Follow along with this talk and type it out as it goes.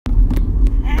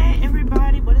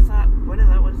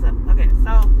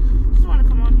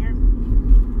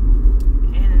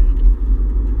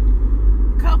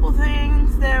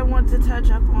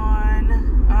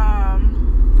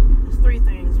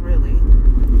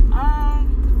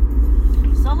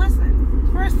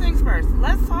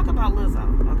about Lizzo,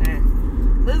 okay?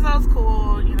 Lizzo's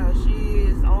cool. You know,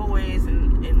 she's always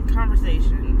in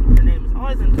conversation. Her name is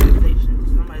always in conversation.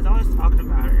 Somebody's always talking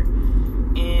about her.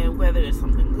 And whether it's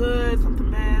something good,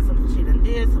 something bad, something she done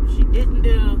did, something she didn't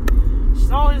do, she's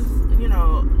always, you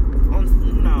know, on,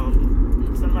 you know,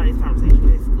 somebody's conversation,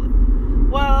 basically.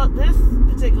 Well, this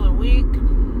particular week,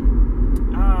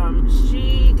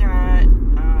 she got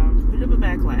a bit of a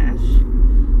backlash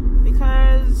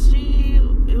because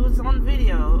it was on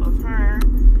video of her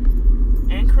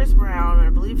and Chris Brown, and I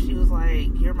believe she was like,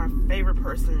 "You're my favorite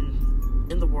person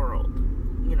in the world,"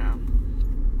 you know,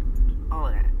 all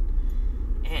of that.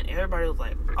 And everybody was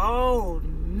like, "Oh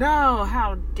no,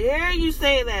 how dare you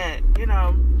say that?" You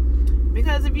know,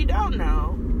 because if you don't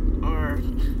know, or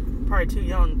probably too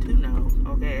young to know,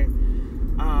 okay,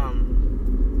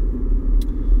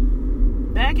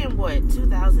 back in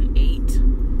 2008?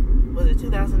 Was it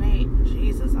 2008?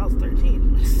 Jesus, I was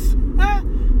 13.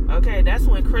 Okay, that's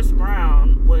when Chris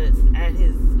Brown was at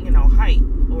his, you know, height,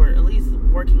 or at least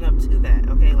working up to that,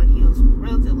 okay? Like, he was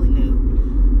relatively new.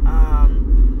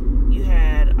 You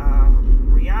had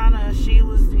Rihanna, she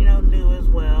was, you know, new as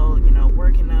well, you know,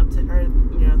 working up to her,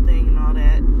 you know, thing and all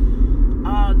that.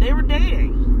 They were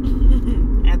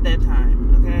dating at that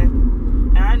time, okay?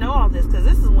 And I know all this because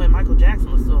this is when Michael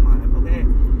Jackson was still alive, okay?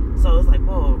 So it's like,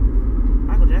 whoa,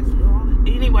 Michael Jackson knew all this?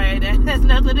 Anyway, that has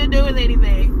nothing to do with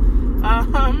anything.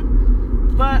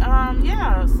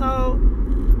 Yeah, so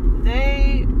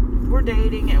they were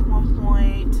dating at one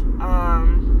point. I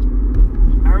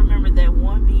remember that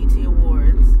one BET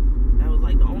Awards, that was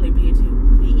like the only BET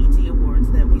Awards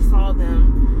that we saw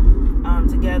them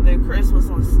together. Chris was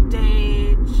on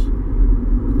stage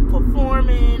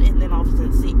performing, and then all of a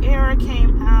sudden Ciara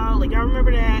came out. Like, y'all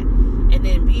remember that? And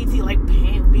then BET, like,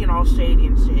 being all shady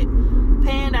and shit,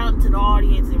 panned out to the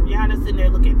audience, and Rihanna sitting there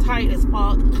looking tight as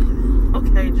fuck.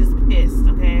 Okay, just pissed,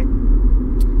 okay?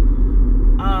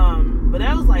 But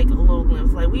that was like a little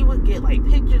glimpse. Like, we would get like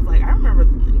pictures. Like, I remember,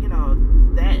 you know,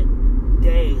 that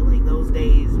day, like those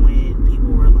days when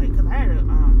people were like, because I had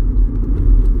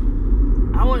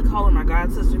I wouldn't call her my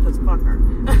god sister because fuck her.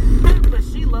 But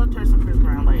she loved her some Chris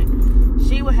Brown. Like,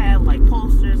 she would have like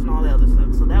posters and all that other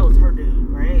stuff. So that was her dude,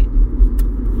 right?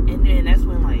 And then that's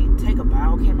when like Take a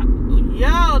Bow came out.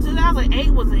 Yo,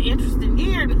 2008 was an interesting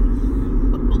year.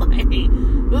 Like, it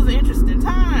was an interesting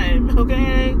time,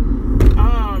 okay?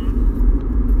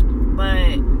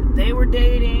 But they were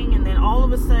dating, and then all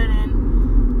of a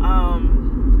sudden,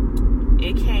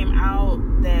 it came out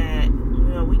that, you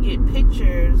know, we get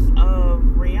pictures of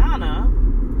Rihanna,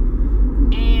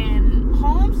 and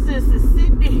Homesister is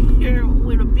sitting here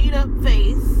with a beat up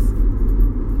face,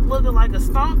 looking like a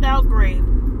stomped out grape,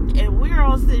 and we're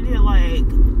all sitting here like,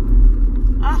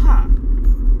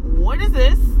 what is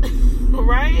this?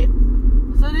 Right?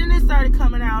 So then it started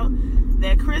coming out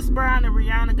that Chris Brown and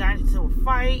Rihanna got into a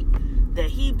fight, that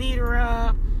he beat her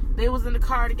up, they was in the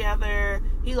car together,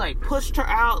 he like pushed her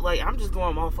out. Like, I'm just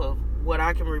going off of what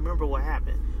I can remember what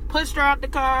happened. Pushed her out the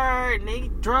car, and they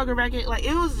drug her back in. Like,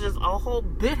 it was just a whole,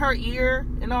 bit her ear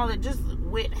and all that, just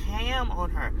went ham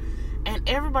on her. And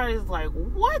everybody's like,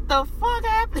 what the fuck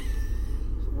happened?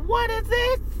 What is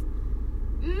this?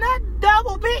 Not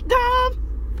double bit gum?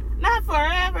 Not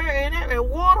forever and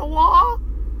wall to wall?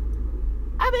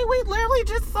 I mean, we literally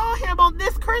just saw him on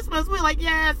this Christmas. We're like,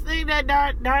 yeah, sing that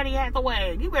Donny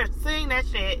Hathaway. You better sing that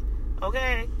shit,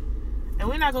 okay? And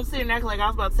we're not going to sit and act like I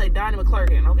was about to say Donnie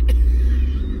McClurkin, okay?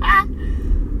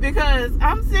 Because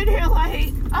I'm sitting here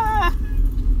like,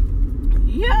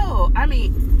 yo, I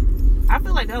mean, I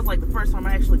feel like that was like the first time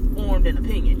I actually formed an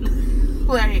opinion.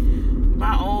 Like,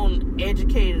 my own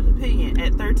educated opinion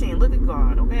at 13. Look at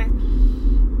God, okay?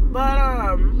 But,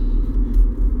 I'm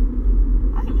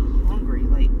hungry.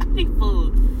 Like, I need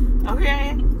food,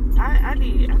 okay? I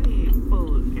need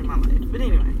food in my life. But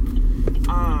anyway,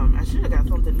 I should have got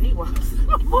something to eat while I was at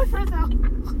my boyfriend's house.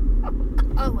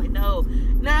 I was like, no,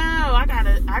 I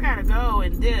gotta go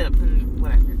and dip and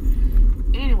whatever.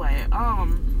 Anyway,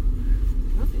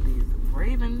 look at these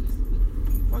ravens,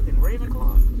 fucking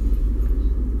Ravenclaw.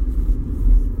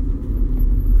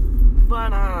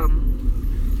 But I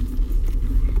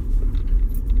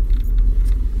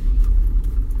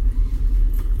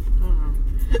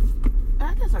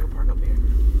guess I can park up here.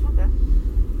 Okay.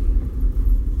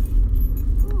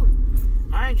 Ooh.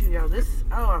 Mind you, yo,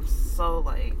 I'm so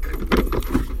like,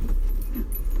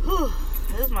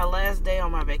 this is my last day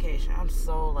on my vacation. I'm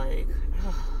so like,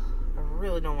 I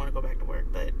really don't want to go back to work,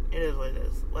 but it is what it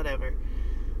is. Whatever.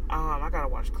 I gotta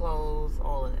wash clothes,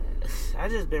 all of that. I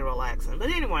just been relaxing. But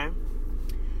anyway,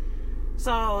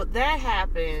 so that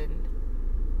happened,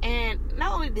 And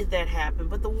not only did that happen,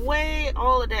 but the way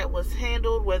all of that was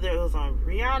handled, whether it was on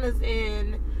Rihanna's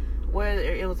end, whether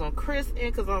it was on Chris'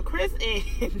 end, because on Chris'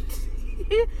 end,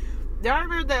 y'all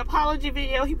remember the apology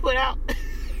video he put out?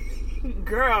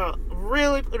 Girl,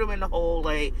 really put him in the hole.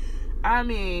 Like, I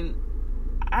mean,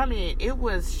 it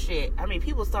was shit. I mean,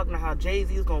 people was talking about how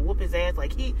Jay-Z was gonna whoop his ass.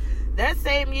 Like, that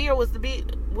same year was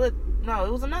it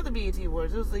was another BET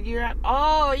Awards. It was the year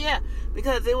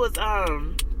because it was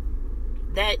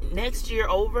that next year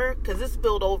over, because it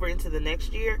spilled over into the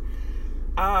next year.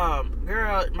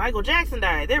 Girl, Michael Jackson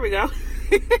died. There we go.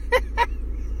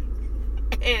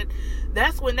 And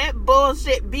that's when that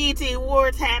bullshit BET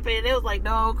Awards happened. It was like,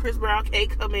 no, Chris Brown can't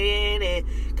come in, and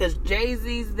because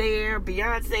Jay-Z's there,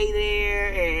 Beyonce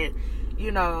there, and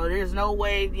there's no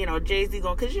way Jay-Z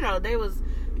gonna, because they was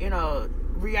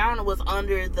Rihanna was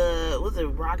under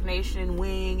the Rock Nation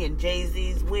wing and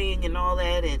Jay-Z's wing and all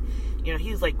that, and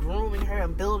he was like grooming her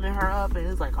and building her up, and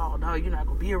it's like, oh no, you're not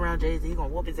gonna be around Jay-Z, you're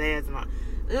gonna whoop his ass, and all.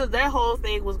 That whole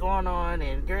thing was going on,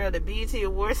 and girl, the BET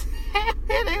Awards,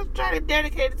 they was trying to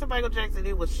dedicate it to Michael Jackson.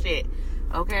 It was shit,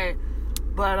 okay?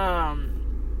 But and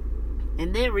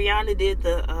then Rihanna did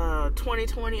the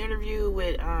 2020 interview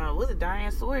with was it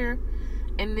Diane Sawyer,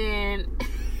 and then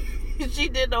she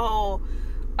did the whole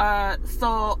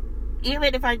so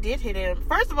even if I did hit him,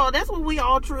 first of all, that's when we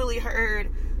all truly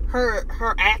heard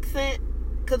her accent,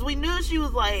 because we knew she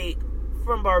was like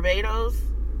from Barbados,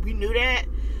 we knew that.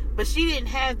 But she didn't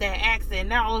have that accent.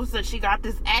 Now all of a sudden she got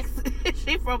this accent.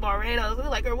 She from Barbados. We're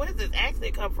like, where does this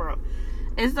accent come from?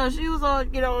 And so she was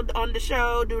on, on the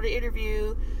show, doing the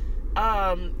interview.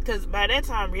 Because by that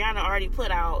time Rihanna already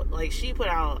put out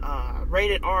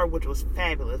Rated R, which was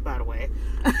fabulous, by the way.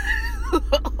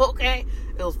 Okay,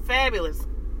 it was fabulous,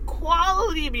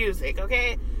 quality music.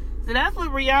 Okay, so that's when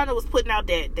Rihanna was putting out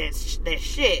that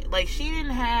shit. Like, she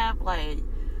didn't have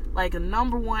like a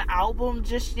number one album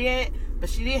just yet. But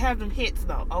she did have them hits,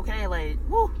 though, okay? Like,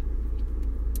 whoo.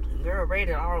 Girl,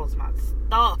 Rated R was my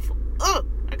stuff. Oh,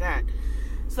 my God.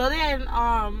 So then,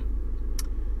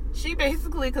 she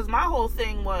basically, because my whole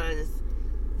thing was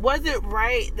it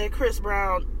right that Chris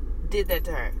Brown did that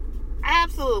to her?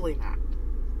 Absolutely not.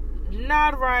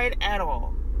 Not right at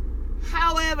all.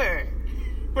 However,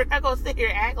 we're not going to sit here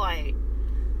and act like,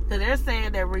 because they're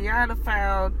saying that Rihanna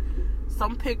found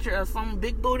some picture of some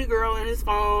big booty girl in his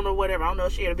phone or whatever. I don't know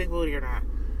if she had a big booty or not.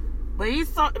 But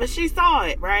she saw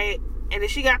it, right? And then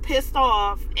she got pissed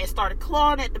off and started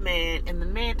clawing at the man, and the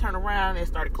man turned around and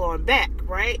started clawing back,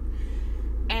 right?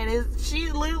 And she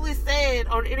literally said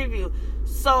on the interview,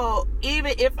 so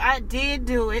even if I did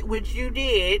do it, which you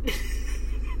did,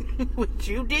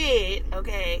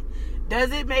 okay,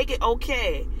 does it make it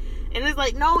okay? And it's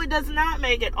like, no, it does not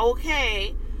make it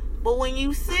okay. But when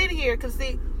you sit here, because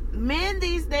see, men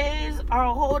these days are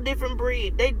a whole different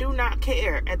breed. They do not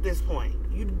care at this point.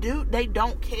 They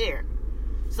don't care.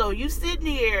 So you sitting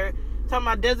here talking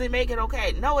about, does it make it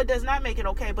okay? No, it does not make it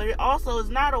okay. But it also is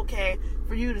not okay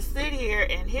for you to sit here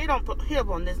and hit up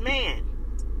on this man.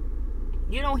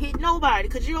 You don't hit nobody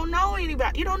because you don't know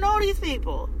anybody. You don't know these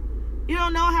people. You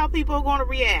don't know how people are going to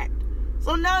react.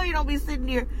 So no, you don't be sitting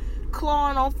here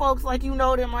clawing on folks like you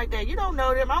know them like that. You don't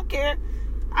know them. I don't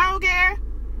care.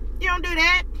 You don't do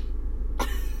that.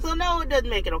 So no, it doesn't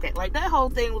make it okay. Like, that whole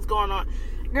thing was going on.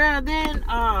 Girl, then,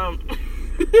 I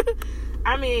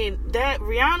mean, that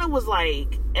Rihanna was,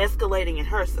 like, escalating in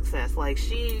her success. Like,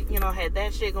 she, had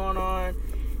that shit going on.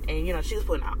 And, she was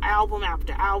putting out album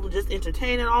after album, just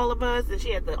entertaining all of us. And she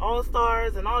had the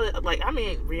All-Stars and all that. Like, I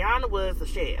mean, Rihanna was the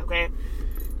shit, okay?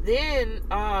 Then,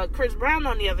 Chris Brown,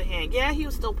 on the other hand, yeah, he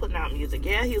was still putting out music.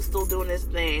 Yeah, he was still doing this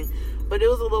thing. But it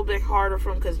was a little bit harder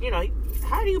for him because,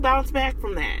 how do you bounce back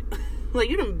from that? Like,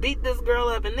 you done beat this girl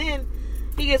up, and then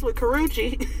he gets with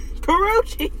Karrueche.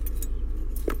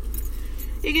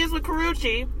 He gets with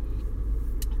Karrueche.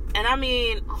 And I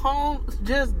mean,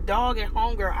 just dogging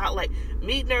homegirl out, like,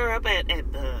 meeting her up at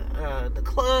the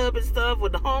club and stuff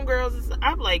with the homegirls and stuff.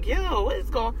 I'm like, yo, what is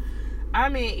going on? I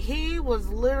mean, he was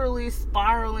literally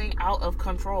spiraling out of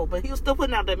control, but he was still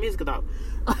putting out that music, though.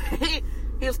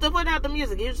 He was still putting out the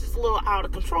music. He was just a little out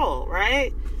of control,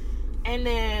 right? And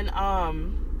then,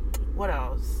 what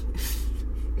else?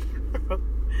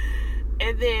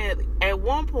 And then, at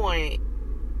one point,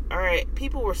 all right,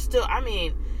 people were still, I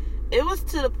mean, it was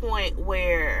to the point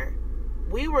where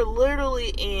we were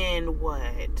literally in,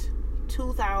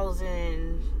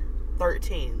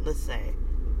 2013, let's say.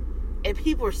 And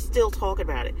people were still talking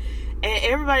about it. And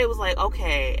everybody was like,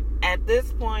 okay, at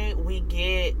this point, we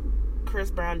get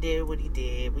Chris Brown did what he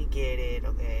did. We get it,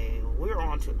 okay? We're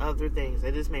on to other things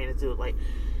that this man is doing. Like,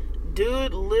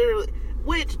 dude, literally,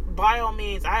 Which, by all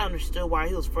means, I understood why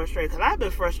he was frustrated. Because I've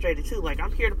been frustrated, too. Like,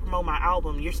 I'm here to promote my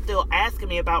album. You're still asking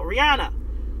me about Rihanna.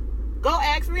 Go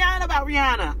ask Rihanna about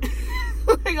Rihanna.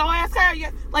 Go ask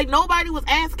her. Like, nobody was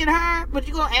asking her, but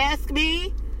you gonna ask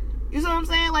me? You see what I'm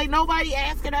saying? Like, nobody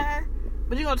asking her,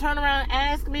 but you gonna turn around and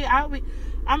ask me?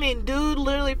 I mean, dude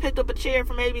literally picked up a chair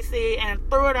from ABC and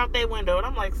threw it out that window. And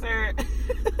I'm like, sir,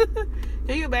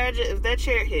 can you imagine if that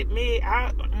chair hit me?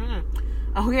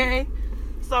 Okay?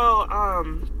 So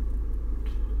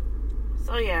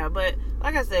yeah, but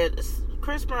like I said,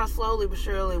 Chris Brown slowly but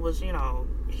surely was,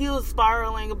 he was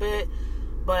spiraling a bit,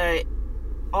 but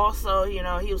also, he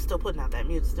was still putting out that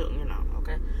music still,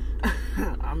 okay?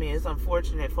 I mean, it's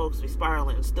unfortunate folks be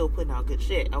spiraling and still putting out good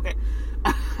shit, okay?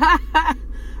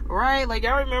 Right? Like,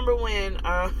 y'all remember when,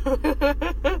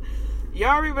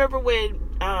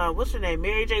 what's her name?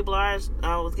 Mary J. Blige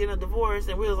was getting a divorce,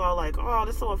 and we was all like, oh,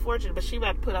 that's so unfortunate, but she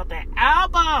about to put out that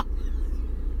album.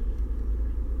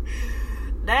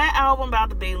 That album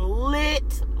about to be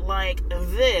lit like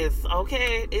this,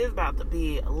 okay? It's about to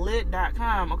be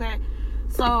lit.com, okay?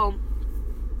 So,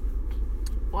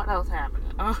 what else happened?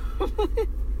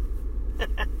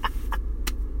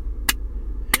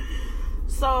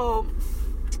 So,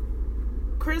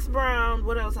 Chris Brown,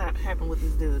 what else happened with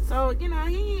this dude? So,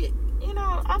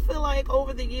 I feel like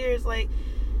over the years, like,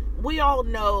 we all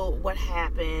know what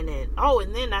happened.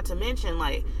 And then not to mention,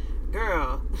 like,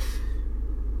 girl,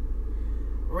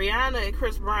 Rihanna and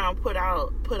Chris Brown put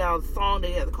out a song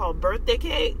together called Birthday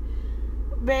Cake.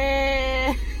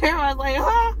 Man, I was like,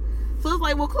 huh? So it's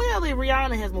like, well, clearly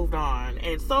Rihanna has moved on,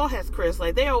 and so has Chris.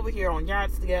 Like, they over here on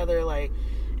yachts together. Like,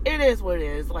 it is what it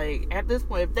is. Like, at this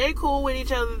point, if they cool with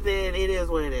each other, then it is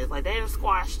what it is. Like, they done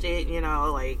squashed it,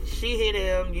 like, she hit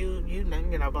him, you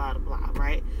blah, blah, blah,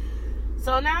 right?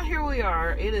 So now here we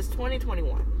are. It is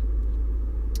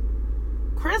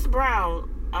 2021. Chris Brown,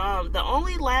 the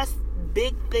only last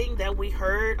big thing that we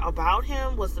heard about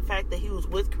him was the fact that he was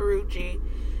with Karrueche,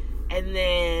 and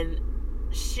then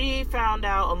she found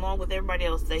out, along with everybody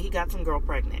else, that he got some girl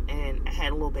pregnant and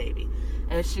had a little baby.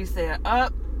 And she said,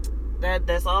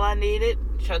 that's all I needed.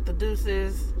 Shut the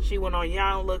deuces. She went on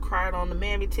Yana, cried on the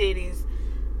mammy titties,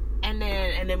 and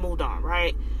then moved on,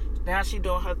 right? Now she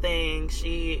doing her thing.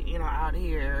 She, out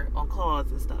here on calls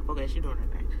and stuff. Okay, she doing her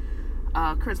thing.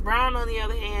 Chris Brown, on the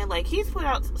other hand, like, he's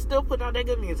still putting out that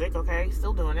good music, okay?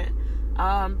 Still doing it.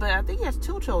 But I think he has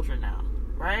 2 children now,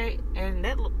 right? And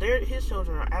his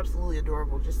children are absolutely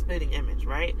adorable, just spitting image,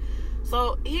 right?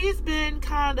 So he's been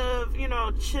kind of,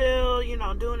 chill,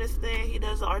 doing his thing. He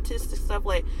does the artistic stuff,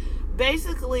 like,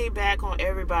 basically back on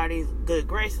everybody's good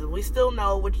graces. We still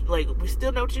know what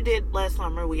you did last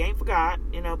summer. We ain't forgot,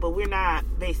 but we're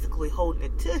not basically holding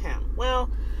it to him. Well,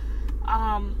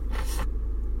 at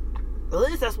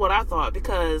least that's what I thought,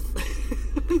 because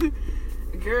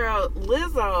girl,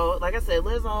 Lizzo, like I said,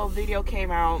 Lizzo video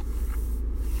came out.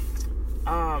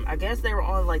 I guess they were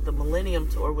on, like, the Millennium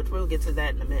Tour, which we'll get to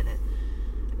that in a minute.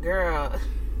 Girl,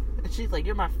 she's like,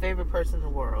 you're my favorite person in the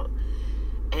world.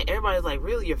 And everybody's like,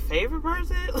 really, your favorite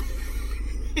person?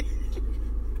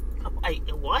 I'm like,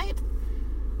 what?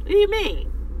 What do you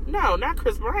mean? No, not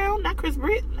Chris Brown, not Chris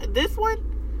Britt. This one?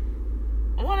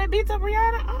 One that beats up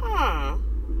Rihanna?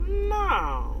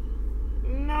 No.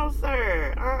 No,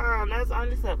 sir. That's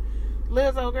unacceptable.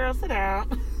 Lizzo, girl, sit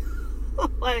down.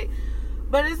 Like,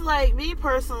 but it's like, me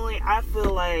personally, I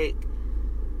feel like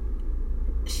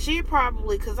she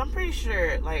probably, because I'm pretty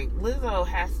sure, like, Lizzo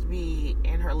has to be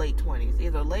in her late 20s,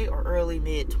 either late or early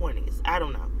mid 20s. I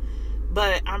don't know.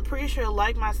 But I'm pretty sure,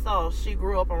 like myself, she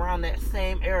grew up around that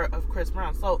same era of Chris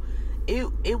Brown. So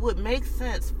it would make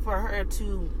sense for her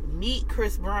to meet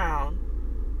Chris Brown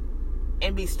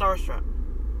and be starstruck.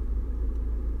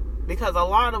 Because a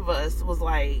lot of us was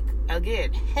like,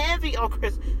 again, heavy on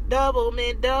Chris. Double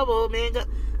man.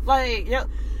 Like,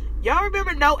 y'all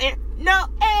remember No Air? No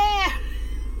Air!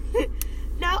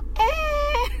 No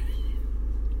Air!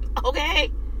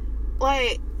 Okay?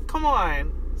 Like, come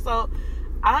on. So,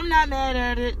 I'm not mad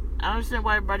at it. I understand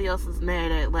why everybody else is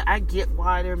mad at it. Like, I get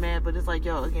why they're mad, but it's like,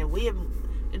 again,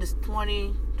 it is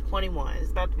 2021.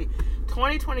 It's about to be,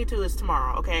 2022 is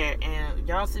tomorrow, okay? And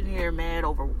y'all sitting here mad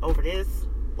over this.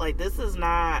 Like, this is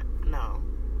not, no.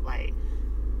 Like,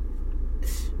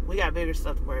 we got bigger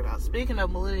stuff to worry about. Speaking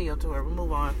of Millennial Tour, we'll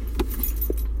move on.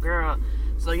 Girl,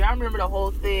 so y'all remember the whole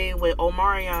thing with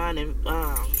Omarion and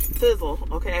Sizzle,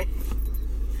 okay?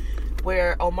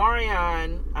 Where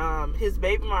Omarion, his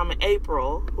baby mama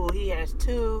April, who he has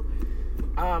 2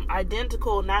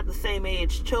 identical, not the same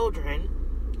age children,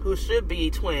 who should be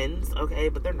twins, okay,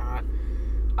 but they're not.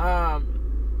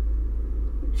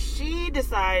 She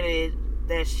decided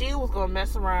that she was gonna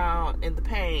mess around in the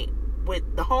paint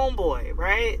with the homeboy,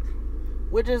 right?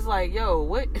 Which is like, yo,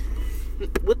 what?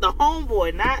 With the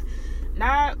homeboy, not,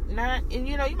 and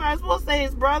you know, you might as well say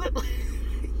his brother.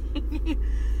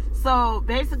 So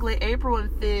basically, April and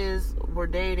Fizz were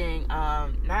dating.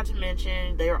 Not to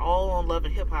mention, they were all on Love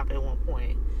and Hip Hop at one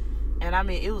point. And I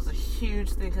mean, it was a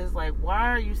huge thing because, like, why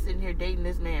are you sitting here dating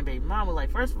this man, baby mama?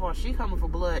 Like, first of all, she coming for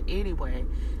blood anyway,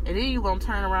 and then you gonna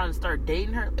turn around and start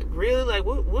dating her? Like, really? Like,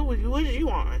 what is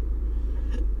you on?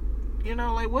 You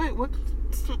know, like,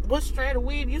 what strand of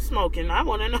weed you smoking? I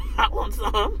want to know. I want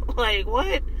some. Like,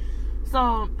 what?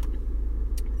 So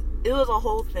it was a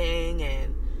whole thing,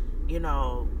 and you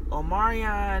know,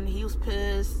 Omarion, he was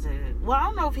pissed, and well, I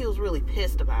don't know if he was really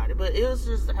pissed about it, but it was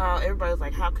just how everybody was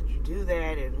like, how could you do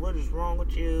that, and what is wrong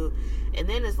with you? And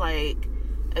then it's like,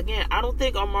 again, I don't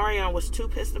think Omarion was too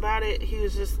pissed about it. He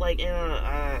was just like,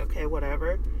 okay,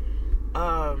 whatever.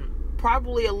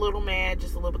 Probably a little mad,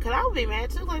 just a little bit, because I would be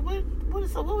mad too. Like, what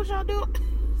was y'all doing?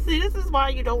 See, this is why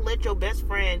you don't let your best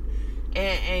friend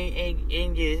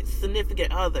and your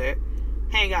significant other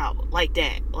hang out like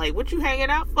that. Like, what you hanging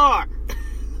out for?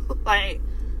 Like,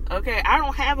 okay, I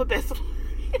don't have a best friend.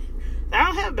 I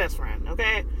don't have a best friend,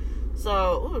 okay?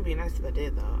 So, it would be nice if I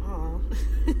did, though. Oh.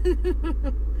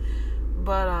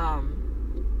 But,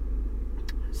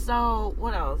 so,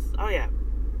 what else? Oh, yeah.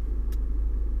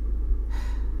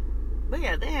 But,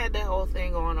 yeah, they had that whole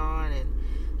thing going on, and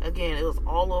again, it was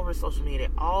all over social media,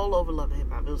 all over Love and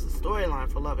Hip Hop. It was a storyline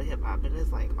for Love and Hip Hop, and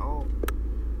it's like, oh,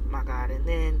 my God. And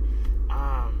then,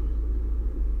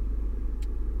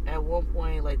 at one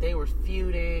point, like, they were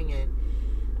feuding, and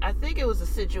I think it was a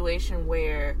situation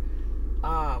where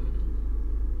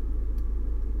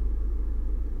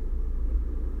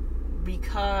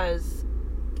because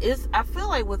I feel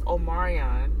like with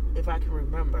Omarion, if I can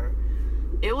remember,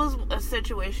 it was a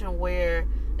situation where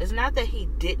it's not that he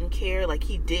didn't care, like,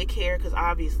 he did care, because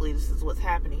obviously this is what's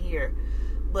happening here,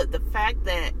 but the fact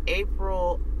that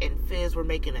April and Fizz were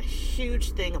making a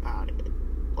huge thing about it.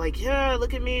 Like, yeah,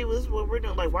 look at me, this is what we're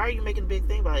doing. Like, why are you making a big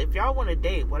thing about it? If y'all want to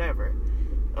date, whatever.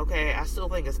 Okay, I still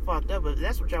think it's fucked up, but if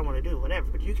that's what y'all want to do, whatever.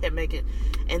 But you kept making,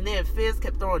 and then Fizz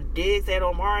kept throwing digs at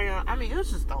Omarion. I mean, it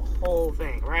was just the whole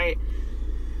thing, right?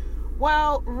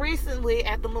 Well, recently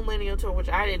at the Millennium Tour, which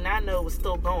I did not know was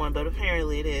still going, but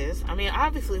apparently it is. I mean,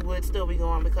 obviously would still be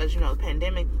going because, you know, the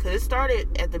pandemic, because it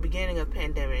started at the beginning of the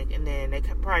pandemic, and then they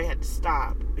probably had to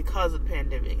stop because of the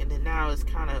pandemic, and then now it's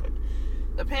kind of,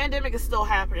 the pandemic is still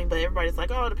happening, but everybody's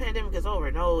like, oh, the pandemic is over.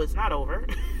 No, it's not over.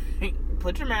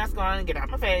 Put your mask on and get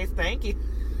out my face. Thank you.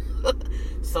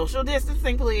 Social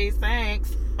distancing, please.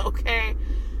 Thanks. Okay.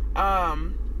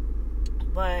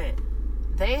 But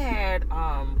they had,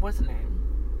 what's the name?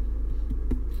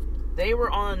 They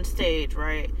were on stage,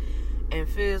 right? And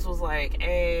Fizz was like,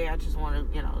 hey, I just want to,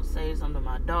 you know, say something to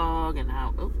my dog. And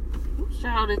who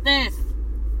shouted this?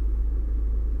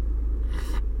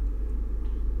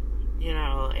 You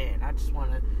know, and I just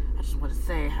want to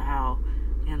say how,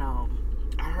 you know,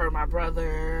 I heard my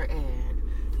brother, and,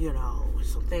 you know,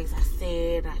 some things I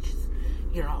said, I just,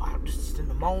 you know, I'm just in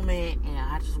the moment, and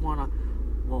I just want to,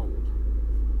 whoa.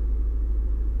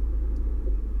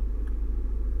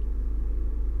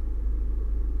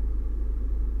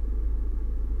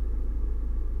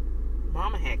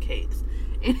 Mama had cakes.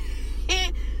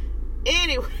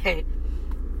 Anyway,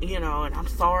 you know, and I'm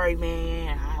sorry,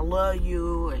 man, I love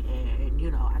you, and you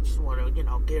know, I just want to, you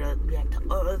know, get back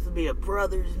to us and be a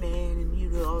brothers, man, and you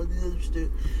know, all this other stuff,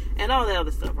 and all that other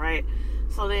stuff, right?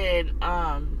 So then,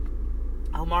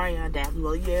 Omarion, Daphne,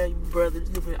 well, yeah, you brothers,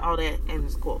 all that, and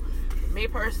it's cool. Me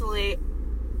personally,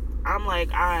 I'm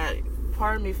like,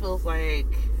 part of me feels like,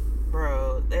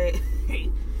 bro,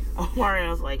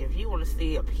 Omarion's like, if you want to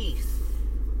see a piece,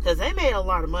 because they made a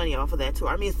lot of money off of that tour.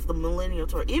 I mean, it's the Millennial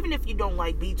Tour. Even if you don't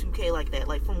like B2K like that,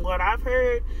 like, from what I've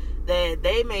heard, that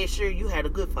they made sure you had a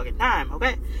good fucking time,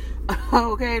 okay?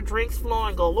 Okay, drinks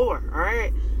flowing galore,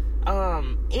 alright?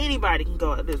 Anybody can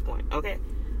go at this point, okay?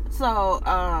 So,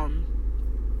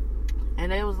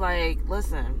 and they was like,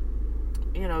 listen,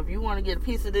 you know, if you want to get a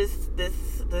piece of this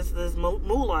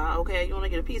moolah, okay, you want to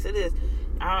get a piece of this,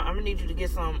 I'm gonna need you to get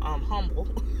some, humble.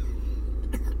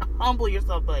 Humble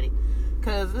yourself, buddy.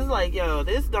 Because it's like, yo,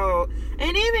 this don't...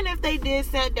 And even if they did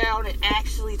sit down and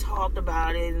actually talked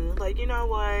about it, and like, you know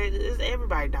what, it's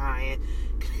everybody dying.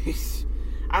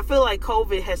 I feel like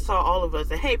COVID has taught all of us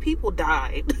that, hey, people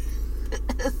died.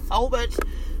 So much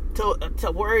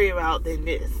to worry about than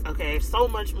this, okay? So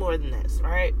much more than this,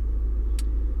 right?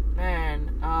 Man,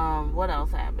 what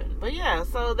else happened? But yeah,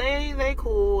 so they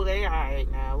cool, they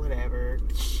alright now, whatever.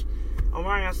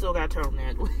 Omarion still got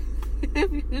turtleneck.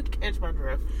 If you catch my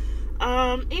drift.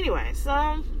 Anyway,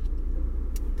 so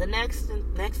the next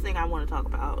thing I want to talk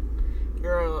about,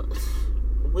 girl,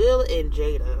 Will and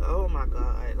Jada. Oh my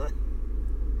God. Like,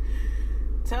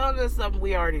 telling us something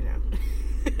we already know.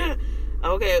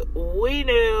 Okay, we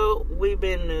knew, we've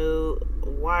been new.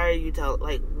 Why are you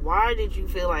why did you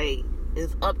feel like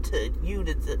it's up to you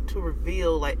to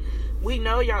reveal? Like, we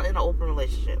know y'all in an open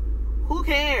relationship. Who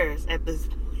cares at this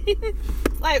point?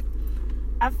 Like,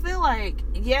 I feel like,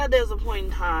 yeah, there's a point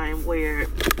in time where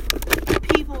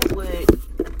people would,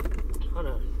 hold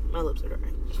on, my lips are dry.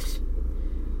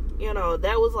 You know,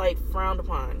 that was like frowned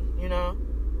upon, you know?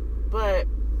 But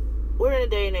we're in a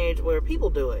day and age where people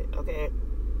do it, okay?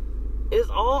 It's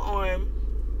all on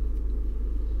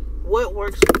what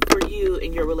works for you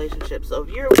in your relationship. So if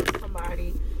you're with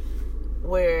somebody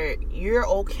where you're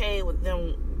okay with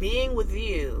them being with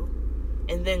you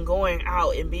and then going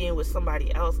out and being with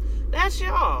somebody else, that's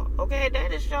y'all, okay?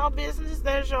 That is y'all business.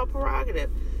 That is y'all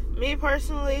prerogative. Me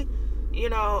personally, you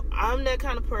know, I'm that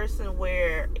kind of person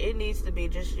where it needs to be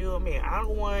just you and me. I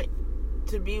don't want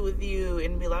to be with you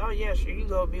and be like, oh yeah, sure, you can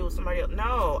go be with somebody else.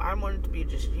 No, I want it to be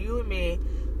just you and me,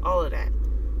 all of that,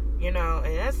 you know.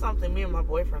 And that's something me and my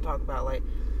boyfriend talk about. Like,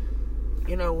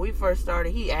 you know, when we first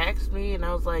started, he asked me, and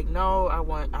I was like, no, I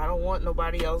don't want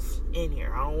nobody else in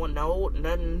here. I don't want none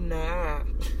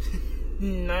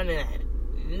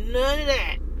of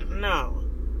that, no.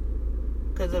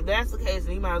 Because if that's the case,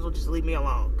 then you might as well just leave me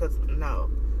alone. Because, no,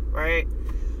 right?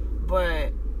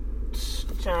 But,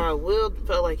 child, Will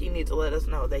felt like he needs to let us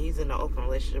know that he's in an open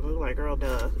relationship. We were like, girl,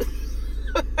 duh.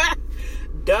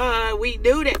 Duh, we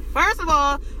do that. First of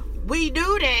all, we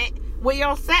do that when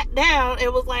y'all sat down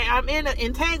and was like, I'm in an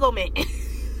entanglement.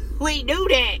 We do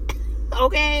that.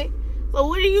 Okay? So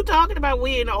what are you talking about?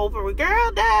 We in an open,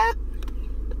 girl, duh.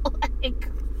 Like,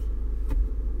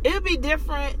 it'd be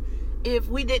different if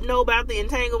we didn't know about the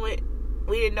entanglement,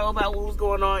 we didn't know about what was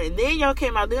going on, and then y'all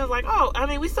came out there, it was like, oh, I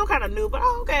mean, we still kind of knew, but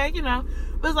okay, you know.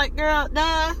 But it's like, girl,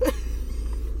 duh.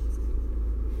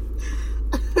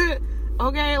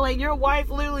 Okay, like, your wife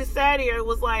literally sat here and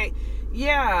was like,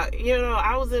 yeah, you know,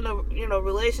 I was in a, you know,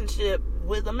 relationship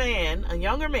with a man, a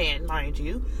younger man, mind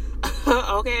you.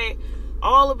 Okay,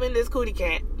 all up in this cootie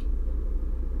cat.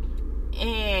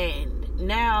 And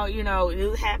now, you know,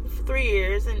 it happened for 3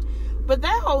 years, but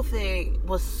that whole thing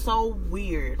was so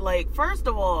weird. Like, first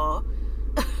of all,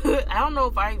 I don't know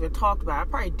if I even talked about it. I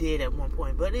probably did at one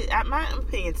point, but my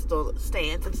opinion still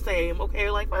stands the same.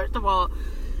 Okay, like, first of all,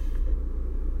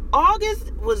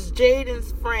 August was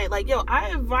Jaden's friend. Like, yo, I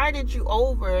invited you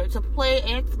over to play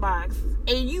Xbox,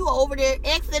 and you over there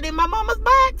exiting my mama's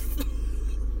box.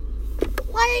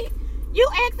 Like, you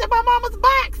exit my mama's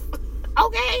box.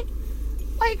 Okay?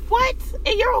 Like, what?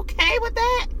 And you're okay with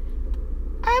that?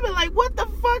 I've been like, what the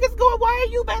fuck is going on? Why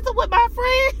are you messing with my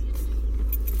friends?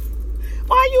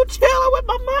 Why are you chilling with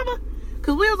my mama?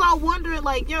 Because we was all wondering,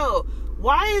 like, yo,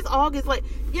 why is August like,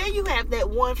 yeah, you have that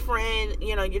one friend,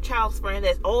 you know, your child's friend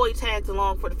that's always tags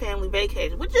along for the family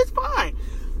vacation, which is fine.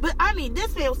 But, I mean,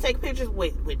 this man was taking pictures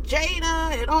with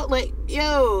Jada and all, like,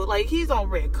 yo, like, he's on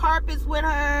red carpets with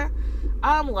her.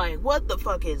 I'm like, what the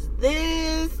fuck is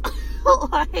this?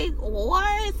 Like,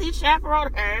 why is he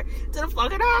chaperoning her to the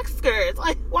fucking Oscars?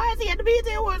 Like, why is he at the BET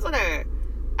Awards with her?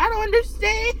 I don't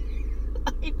understand.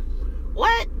 Like,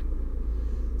 what?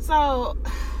 So,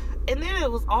 and then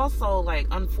it was also, like,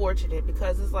 unfortunate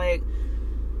because it's like,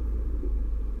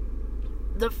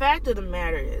 the fact of the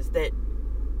matter is that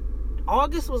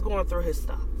August was going through his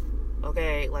stuff.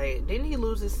 Okay, like, didn't he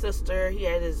lose his sister? He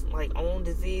had his, like, own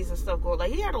disease and stuff going,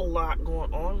 like, he had a lot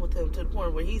going on with him to the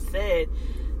point where he said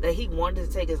that he wanted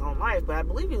to take his own life, but I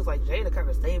believe he was like, Jada kind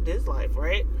of saved his life,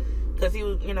 right? Because he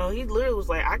was, you know, he literally was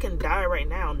like, I can die right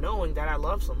now knowing that I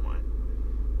love someone,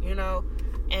 you know?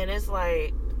 And it's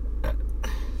like,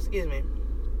 excuse me,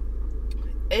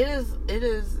 it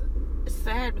is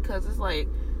sad because it's like,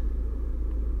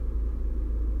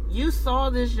 you saw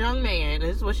this young man,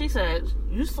 this is what she said,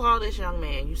 you saw this young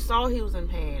man, you saw he was in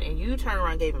pain, and you turned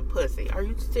around and gave him pussy. Are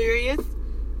you serious?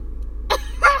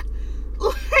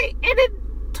 Like, and then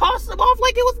tossed him off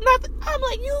like it was nothing. I'm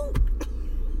like, you...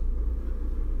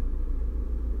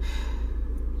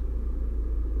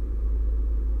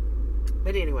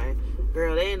 But anyway,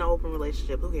 girl, they in an open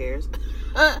relationship. Who cares?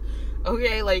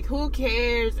 Okay, like, who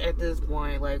cares at this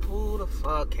point? Like, who the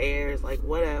fuck cares? Like,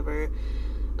 whatever.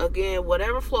 Again,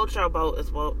 whatever floats your boat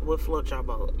is what floats your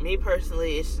boat. Me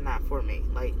personally, it's not for me.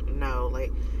 Like, no,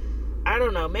 like, I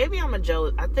don't know. Maybe I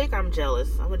think I'm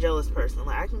jealous. I'm a jealous person.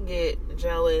 Like, I can get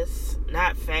jealous,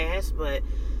 not fast, but,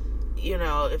 you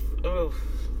know,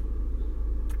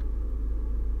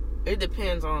 it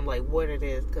depends on, like, what it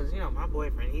is. Because, you know, my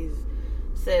boyfriend, he's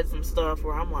said some stuff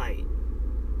where I'm like,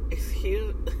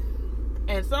 excuse.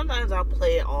 And sometimes I'll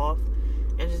play it off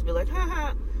and just be like,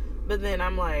 haha. But then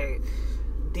I'm like,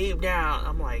 deep down,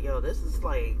 I'm like, yo, this is,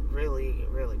 like, really,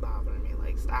 really bothering me.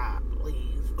 Like, stop,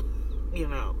 please. You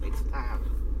know, like, stop,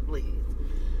 please.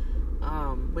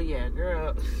 But yeah,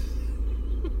 girl,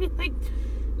 like,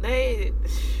 and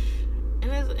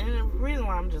the reason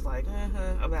why I'm just like,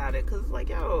 about it, cause like,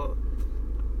 yo,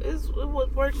 it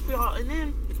works for y'all. And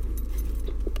then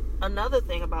another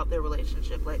thing about their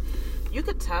relationship, like, you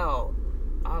could tell,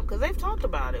 cause they've talked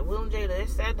about it. Will and Jada, they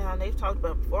sat down, they've talked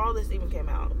about it before all this even came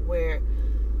out, where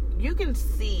you can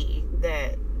see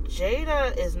that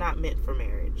Jada is not meant for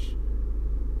marriage.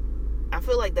 I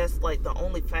feel like that's, like, the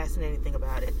only fascinating thing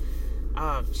about it.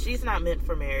 She's not meant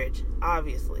for marriage,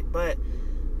 obviously, but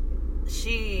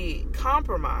she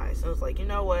compromised and was like, you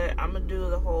know what, I'm gonna do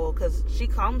the whole, because she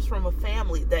comes from a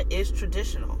family that is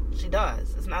traditional. She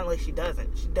does. It's not like she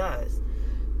doesn't. She does.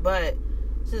 But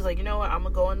she's like, you know what, I'm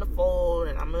gonna go in the fold,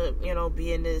 and I'm gonna, you know,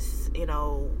 be in this, you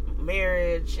know,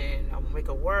 marriage, and I'm gonna make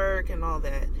it work and all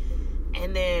that.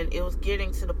 And then it was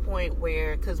getting to the point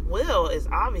where, because Will is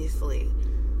obviously,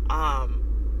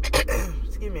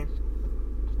 excuse me,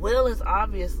 Will is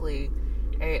obviously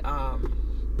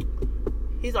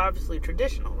he's obviously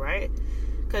traditional, right?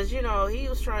 Because, you know, he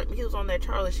was on that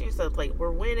Charlie Sheen stuff, like,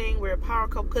 we're winning, we're a power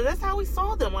couple, because that's how we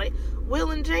saw them, like, Will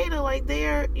and Jada, like,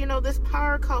 they're, you know, this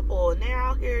power couple, and they're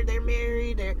out here, they're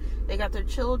married, they got their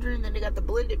children, then they got the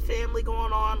blended family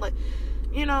going on, like,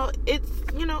 you know,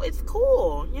 it's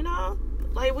cool, you know,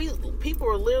 like, people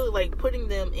were literally, like, putting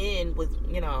them in with,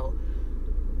 you know,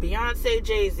 Beyonce,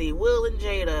 Jay-Z, Will and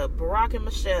Jada, Barack and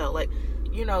Michelle, like,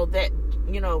 you know, that,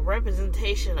 you know,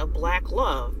 representation of black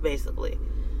love, basically.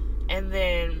 And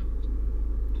then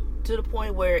to the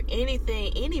point where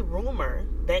any rumor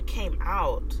that came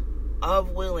out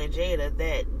of Will and Jada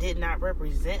that did not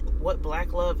represent what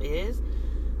black love is,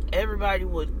 everybody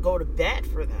would go to bat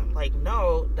for them. Like,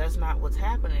 no, that's not what's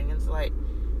happening. It's like,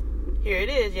 here it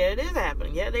is. Yeah, it is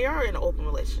happening. Yeah, they are in an open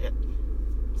relationship.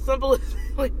 Simple as,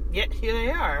 like, yeah, here they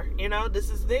are. You know, this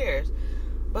is theirs.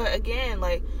 But again,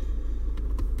 like,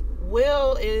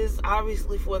 Will is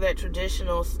obviously for that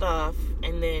traditional stuff,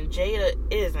 and then Jada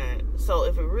isn't. So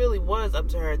if it really was up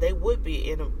to her, they would be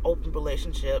in an open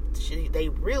relationship. They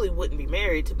really wouldn't be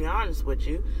married, to be honest with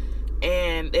you.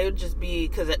 And they would just be,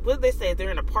 because what they say,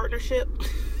 they're in a partnership.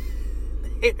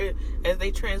 As they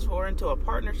transform into a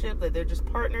partnership, that they're just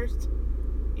partners,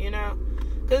 you know?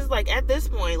 Because, like, at this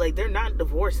point, like, they're not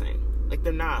divorcing. Like,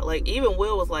 they're not. Like, even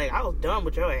Will was like, I was done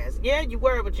with your ass. Yeah, you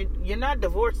were, but you're not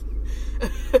divorcing.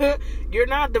 You're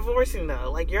not divorcing,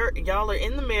 though. Like, y'all are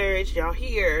in the marriage. Y'all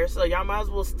here. So, y'all might as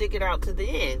well stick it out to the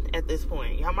end at this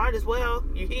point. Y'all might as well.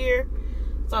 You're here.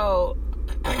 So,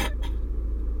 and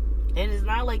it's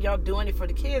not like y'all doing it for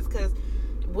the kids, because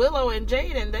Willow and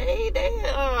Jaden, they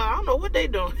I don't know what they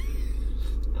doing.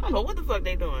 I don't know what the fuck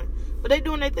they doing. But they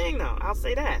doing their thing, though. I'll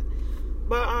say that.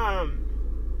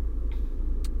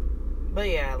 But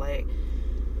yeah, like,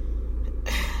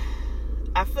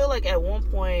 I feel like at one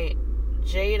point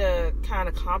Jada kind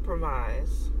of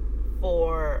compromised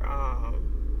for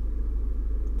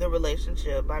the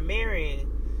relationship by marrying,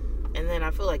 and then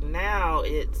I feel like now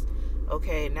it's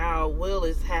okay. Now Will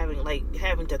is having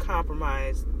to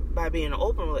compromise by being an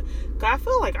open relationship. Cause I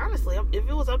feel like, honestly, if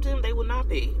it was up to them, they would not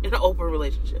be in an open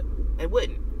relationship. They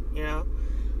wouldn't, you know.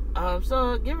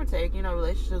 So give or take, you know,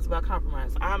 relationships about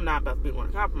compromise. I'm not about to be one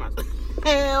to compromise.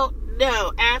 Hell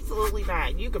no, absolutely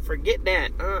not. You can forget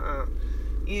that.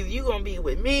 Either you gonna be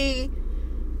with me,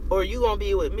 or you gonna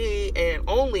be with me and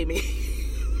only me.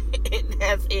 And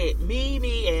that's it.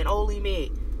 Me, and only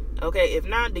me. Okay, if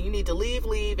not, then you need to leave,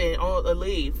 and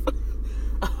leave.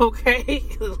 Okay,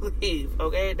 leave.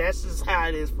 Okay, that's just how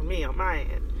it is for me on my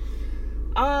end.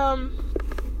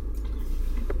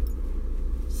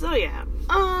 So yeah.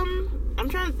 I'm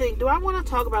trying to think, do I want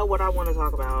to talk about what I want to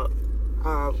talk about?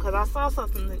 Because I saw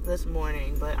something this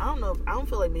morning, but I don't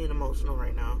feel like being emotional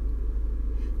right now.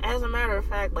 As a matter of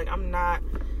fact, like, I'm not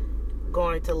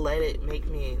going to let it make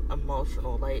me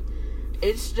emotional. Like,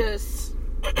 it's just,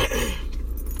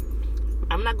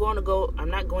 I'm not going to go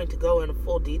into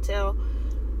full detail,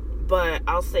 but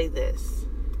I'll say this.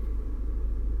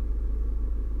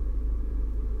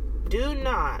 Do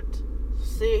not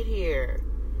sit here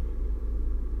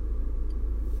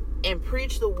and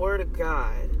preach the word of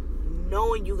God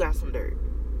knowing you got some dirt.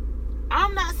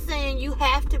 I'm not saying you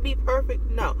have to be perfect,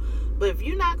 no. But if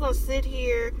you're not going to sit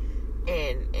here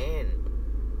and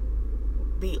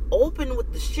be open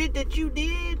with the shit that you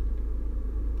did,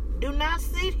 Do not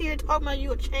sit here talking about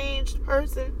you a changed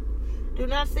person. Do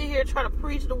not sit here try to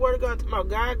preach the word of God, talking about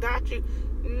God got you.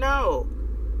 No.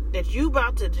 That you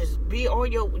about to just be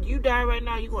on your... You die right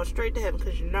now, you're going straight to heaven,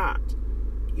 because you're not.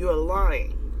 You're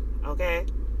lying. Okay?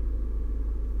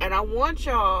 And I want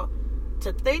y'all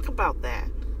to think about that.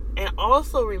 And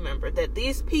also remember that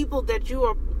these people that you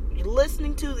are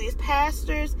listening to, these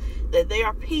pastors, that they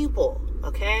are people,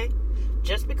 okay?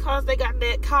 Just because they got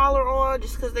that collar on,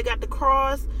 just because they got the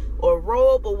cross or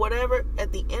robe or whatever,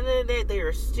 at the end of the day, they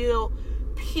are still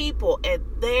people, and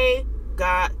they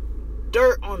got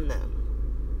dirt on them.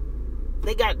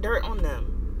 They got dirt on them.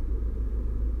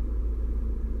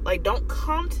 Like, don't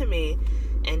come to me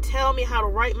and tell me how to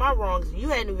right my wrongs. You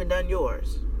hadn't even done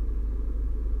yours.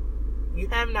 You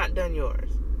have not done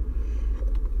yours.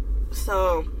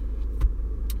 So,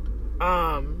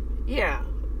 yeah.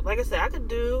 Like I said, I could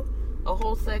do a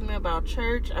whole segment about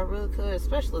church. I really could,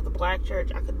 especially the black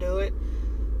church. I could do it.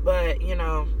 But, you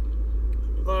know,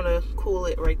 I'm going to cool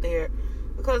it right there.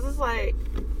 Because it's like,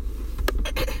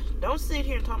 don't sit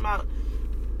here and talk about,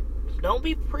 don't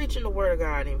be preaching the word of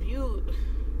God. If you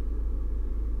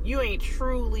ain't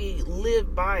truly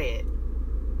lived by it,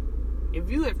 if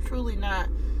you have truly not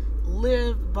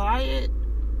lived by it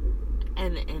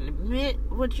and admit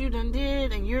what you done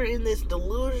did, and you're in this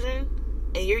delusion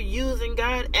and you're using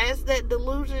God as that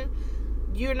delusion,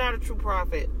 you're not a true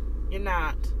prophet. You're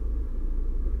not.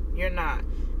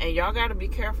 And y'all got to be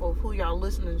careful of who y'all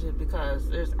listening to, because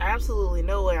there's absolutely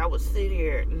no way I would sit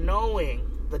here knowing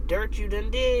the dirt you done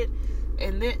did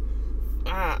and then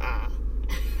talking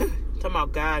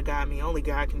about God got me, only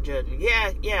God can judge me.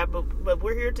 Yeah, but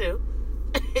we're here too.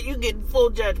 You get full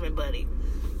judgment, buddy.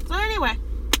 So anyway,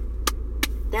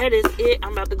 that is it.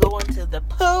 I'm about to go into the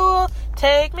pool.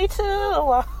 Take me to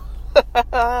the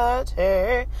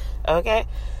water. Okay.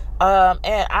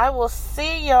 And I will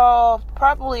see y'all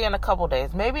probably in a couple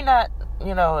days. Maybe not,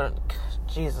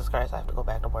 Jesus Christ, I have to go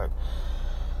back to work.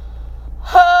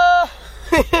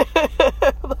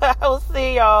 But I will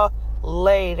see y'all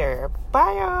later.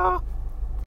 Bye, y'all.